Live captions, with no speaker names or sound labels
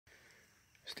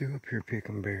Still up here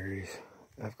picking berries.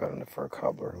 I've got a fur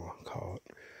cobbler caught.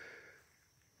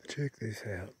 Check this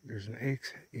out. There's an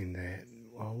exit in that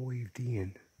all weaved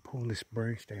in, pulling this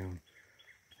branch down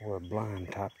for a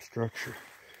blind type structure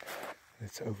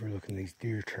that's overlooking these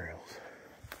deer trails.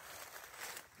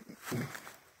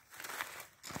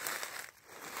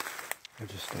 I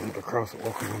just stumbled across it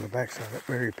walking on the backside of that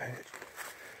berry patch.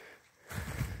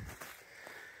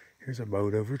 Here's a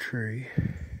boat over tree.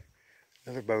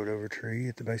 Another boat over tree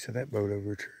at the base of that boat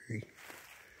over tree.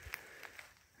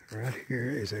 Right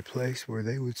here is a place where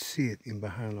they would sit in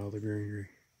behind all the greenery.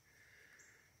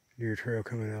 Deer trail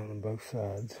coming out on both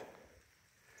sides.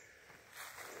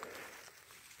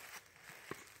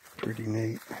 Pretty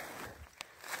neat.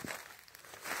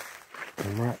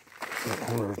 I'm right in the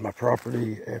corner of my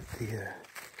property at the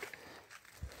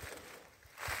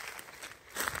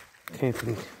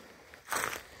camping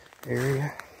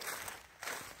area.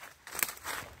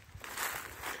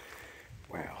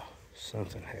 Wow,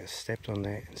 something has stepped on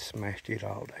that and smashed it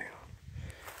all down.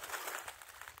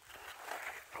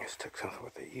 I guess it took something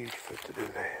with a huge foot to do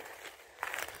that.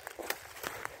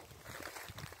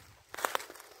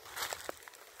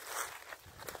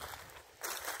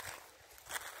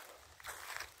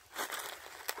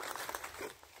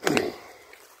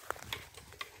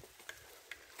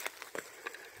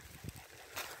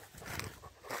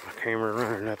 Camera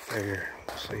running up there.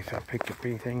 Let's see if I picked up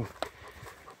anything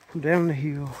down the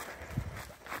hill.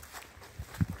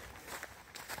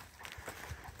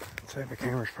 I'd say the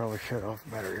camera's probably shut off. The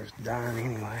battery was dying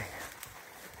anyway.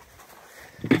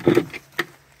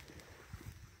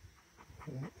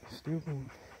 Still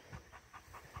going.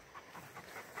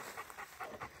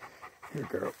 Here,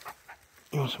 girl.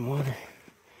 You want some water?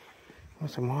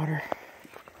 Want some water?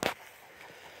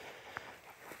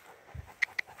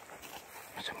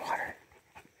 Some water.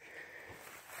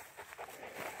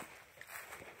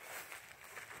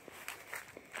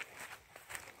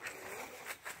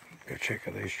 Go check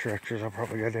out these tractors. I'll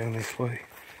probably go down this way.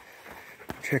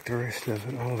 Check the rest of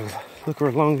it. I'll look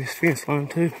along this fence line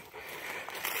too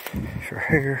for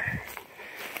hair.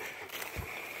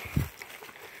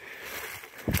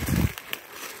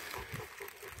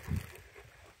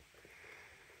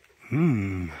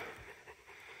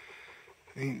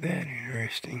 Ain't that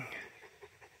interesting?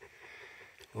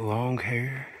 Long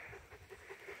hair.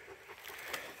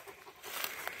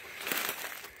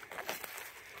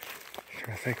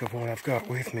 Try to think of what I've got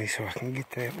with me so I can get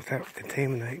that without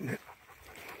contaminating it.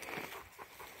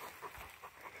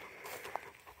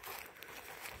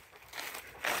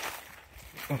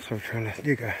 Also trying to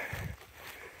dig a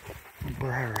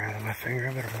briar out of my finger.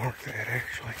 I better mark that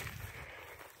actually.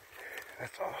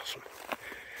 That's awesome.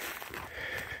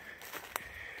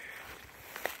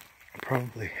 I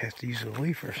probably have to use a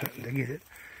leaf or something to get it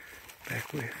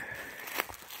back with.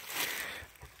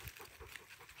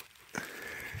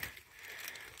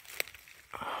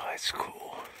 Oh, that's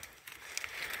cool.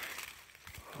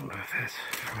 I don't know if that's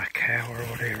from a cow or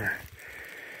whatever.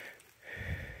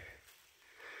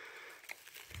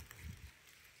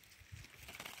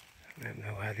 I have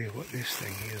no idea what this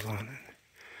thing is on it.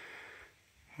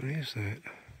 What is that?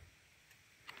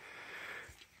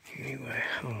 Anyway,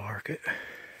 I'll mark it.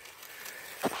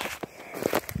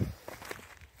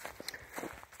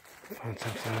 Find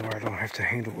something where I don't have to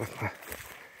handle it with my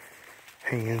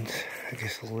hands. I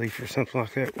guess a leaf or something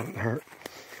like that wouldn't hurt.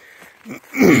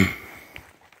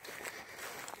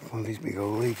 One of these big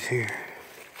old leaves here.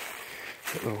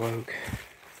 That little oak.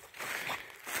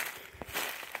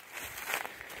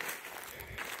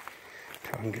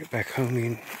 Try and get back home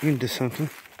and into something.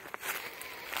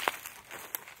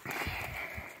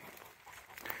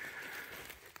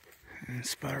 And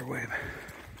spider web.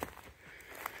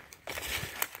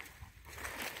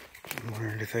 I'm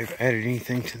wondering if they've added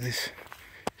anything to this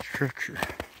structure.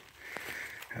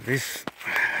 Now this,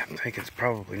 I think it's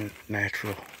probably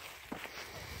natural.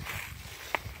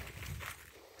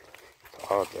 It's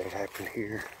odd that it happened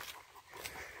here.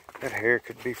 That hair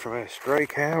could be from a stray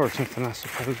cow or something, I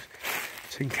suppose.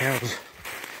 I've seen cows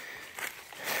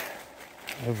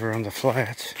over on the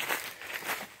flats.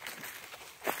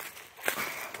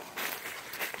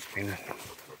 It's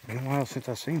been a while since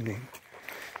I've seen them.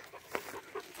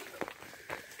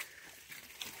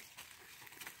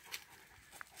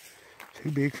 Too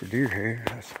big for deer hair.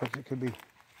 I suppose it could be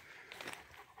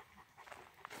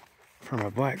from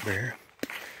a black bear.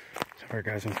 Sorry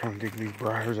guys, I'm trying to dig these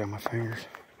briars out of my fingers.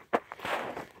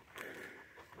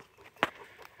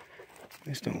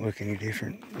 This don't look any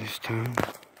different this time.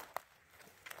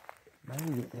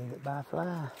 Maybe getting hit by a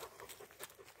fly.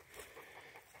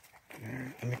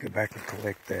 Alright, let me go back and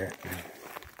collect that and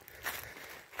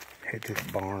head to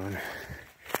the barn.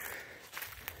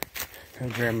 Go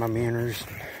grab my minnows.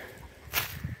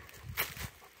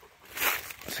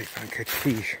 See if I can catch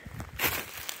fish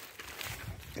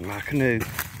in my canoe.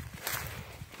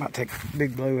 Might take a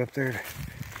big blow up there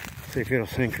to see if it'll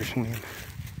sink or swim.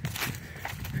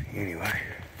 Anyway.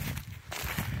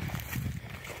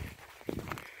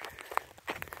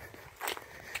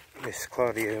 Miss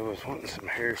Claudia was wanting some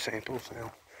hair samples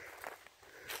now.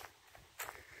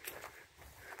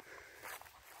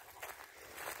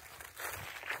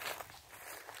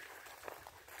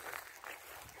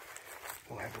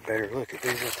 We'll have a better look at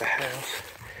these at the house.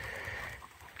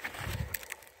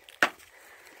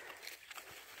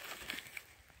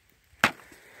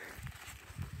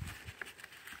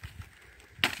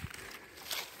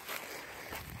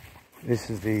 This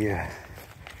is the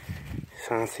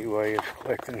sciencey way of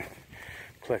collecting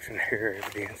hair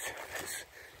evidence. Just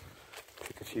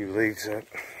pick a few leaves up.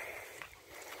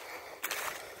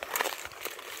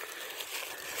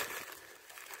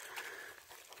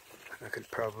 I could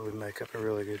probably make up a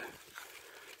really good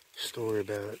story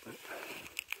about it, but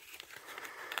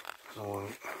I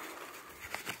won't.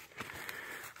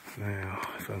 Now,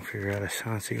 if I can figure out a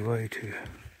sciencey way to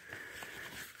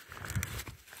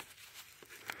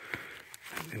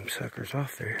get them suckers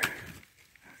off there.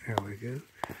 There we go.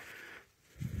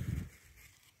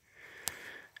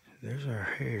 There's our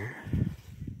hair.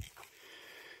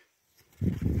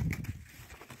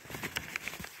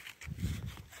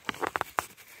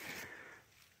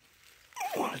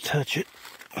 I want to touch it.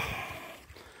 I'll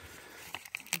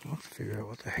have to figure out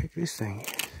what the heck this thing is.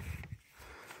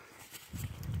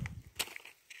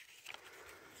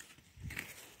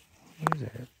 What is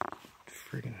that?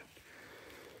 Freaking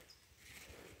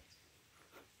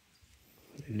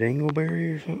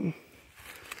dingleberry or something?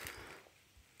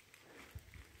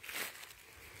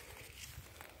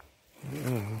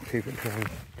 I'll keep it trying to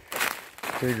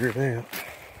figure it out.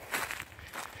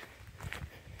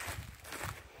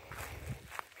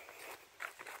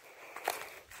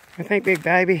 I think, big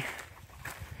baby.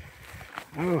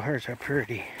 Oh, hers are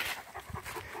pretty.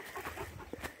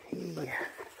 Yeah.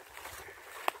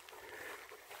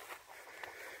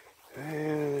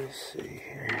 Let's see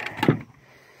here.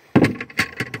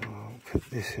 I'll put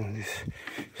this in this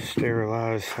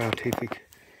sterilized scientific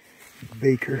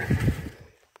beaker.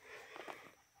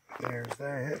 There's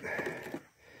that.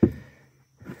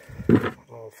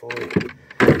 All fully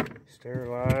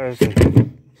sterilized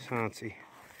and sciencey.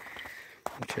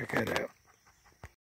 Check that out.